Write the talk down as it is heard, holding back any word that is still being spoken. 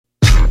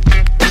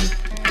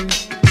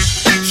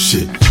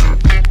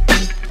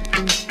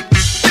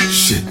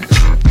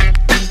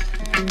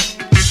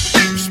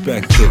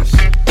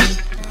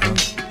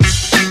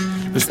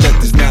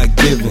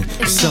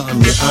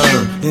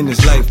In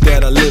this life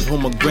that I live,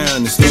 hold my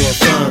ground and stand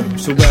firm.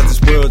 So as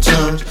this world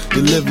turns,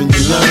 you live and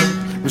you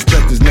learn.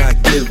 Respect is not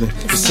given,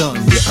 it's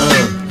something you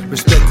earn.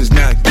 Respect is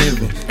not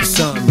given, it's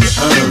something you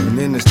earn.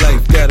 In this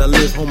life that I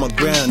live, hold my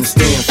ground and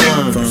stand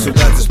firm. So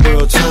as this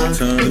world turns,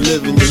 you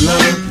live and you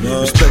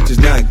learn. Respect is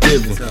not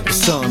given, it's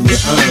something you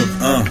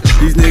earn.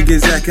 These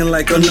niggas acting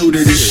like I'm new to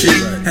this shit.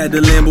 Had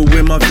the Lambo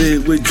with my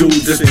vid with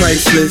jewels that's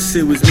priceless.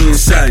 It was me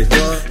inside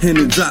in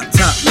the drop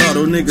top,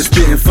 lotto niggas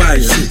spitting fire.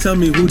 Tell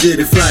me who did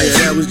it flyer.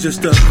 That was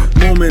just a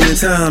moment in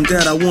time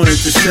that I wanted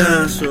to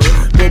shine.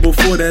 But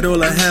before that,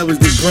 all I had was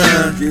the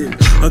grind.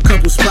 A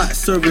couple spots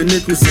serving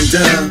nickels and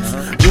dimes.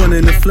 One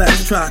in the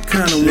flats,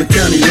 Tri-County on the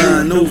county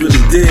line. Those were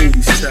the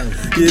days.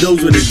 Yeah,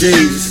 those were the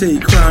days. You say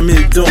crime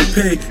it don't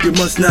pay, you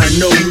must not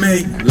know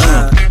me.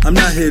 I'm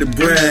not here to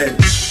brag,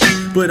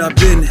 but I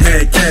been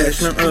had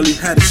cash. Learned early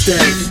how to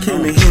stash. It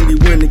came in handy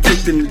when it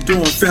kicked in the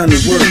door and found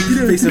it work.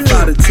 Facing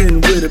 5 to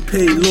 10 with a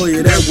paid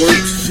lawyer, that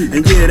works.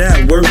 And yeah,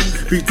 that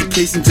worked. Beat the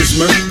case and just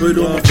smirk, but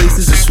on my face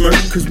is a smirk.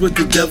 Cause with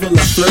the devil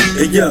I flirt.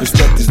 Hey, yeah.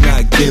 Respect is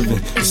not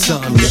given, it's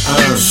something you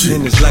earn.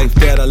 In this life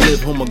that I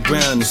live, hold my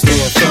ground and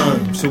stand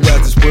firm. So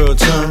as this world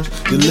turns,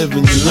 you live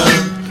and you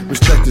learn.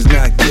 Respect is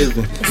not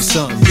given, it's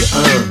something you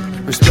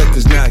earn. Respect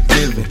is not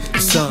given,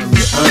 it's something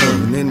you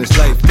earn. In this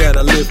life that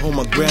I live, hold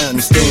my ground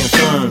and stand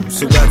firm.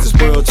 So as this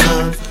world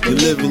turns, you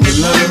live and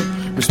you learn.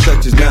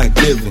 Respect is not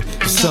given,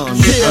 it's something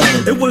you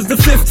earn. It was the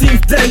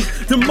 15th day,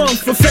 the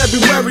month of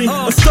February.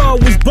 A star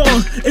was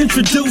born,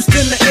 introduced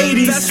in the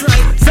 80s. That's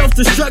right.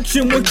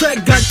 Self-destruction when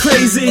crack got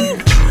crazy.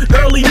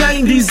 Early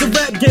 90s, the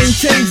rap game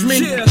changed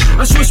me.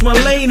 I switched my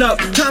lane up,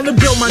 time to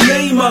build my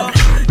name up.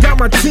 Got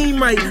my team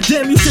right,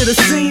 damn you should've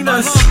seen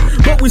us.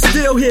 But we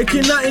still here,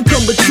 can nothing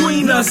come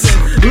between us.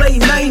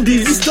 Late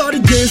 90s, we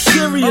started getting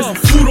serious.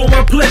 Food on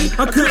my plate,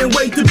 I couldn't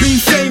wait to be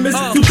famous.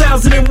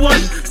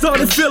 2001,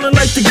 started feeling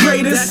like the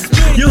greatest.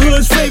 Your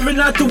hood's favorite,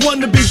 not the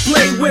one to be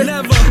played with.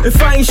 If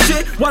I ain't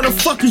shit, why the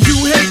fuck is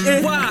you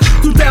hating?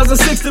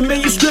 2006, the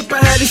manuscript, I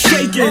had it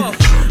shaking.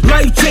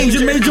 Life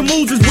changing, major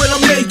moves is what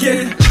I'm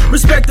making.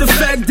 Respect the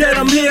fact that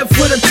I'm here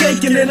for the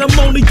taking, and I'm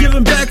only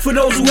giving back for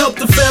those who helped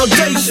the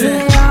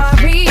foundation.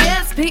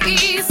 R-E-S-P-E-C-T,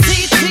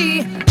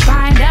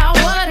 find out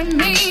what it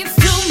means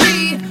to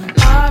me.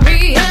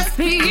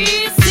 R-E-S-P-E-C-T,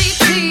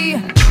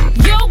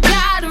 you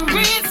gotta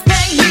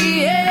respect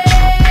me,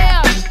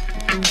 yeah.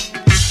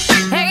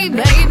 Hey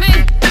baby,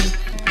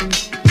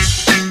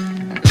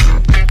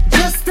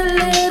 just a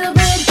little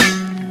bit,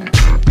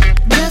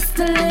 just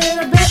a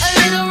little bit, a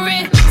little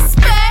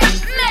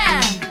respect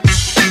now,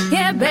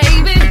 yeah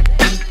baby.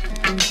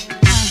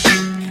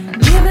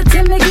 Give it to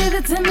me, give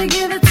it to me,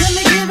 give it to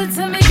me, give it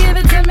to me, give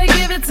it to me,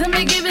 give it to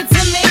me, give it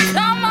to me,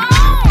 come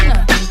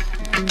on.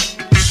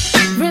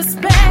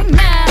 Respect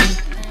now.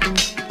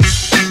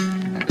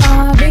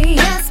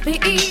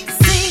 R-E-S-P-E-C-T,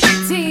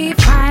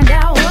 find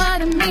out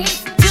what it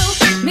means to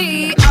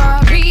me.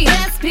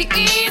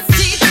 R-E-S-P-E-C-T,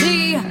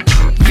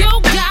 you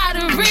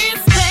gotta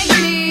respect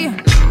me.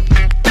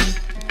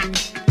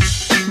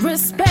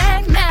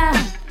 Respect now.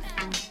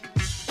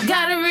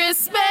 Gotta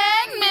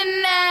respect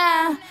me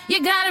now. You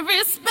gotta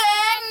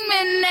respect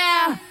me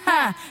now.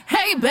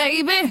 Hey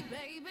baby.